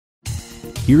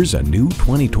Here's a new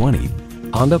 2020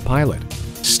 Honda Pilot.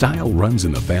 Style runs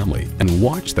in the family, and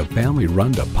watch the family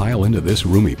run to pile into this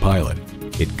roomy Pilot.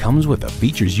 It comes with the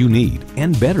features you need,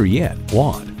 and better yet,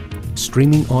 want.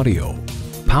 Streaming audio,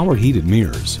 power heated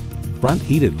mirrors, front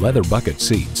heated leather bucket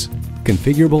seats,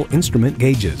 configurable instrument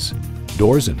gauges,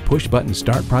 doors and push button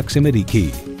start proximity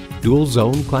key, dual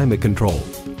zone climate control,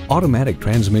 automatic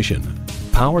transmission,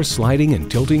 power sliding and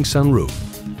tilting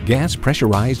sunroof, gas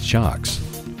pressurized shocks,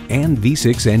 and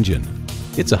V6 engine.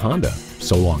 It's a Honda,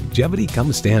 so longevity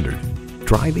comes standard.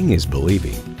 Driving is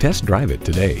believing. Test drive it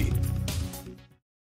today.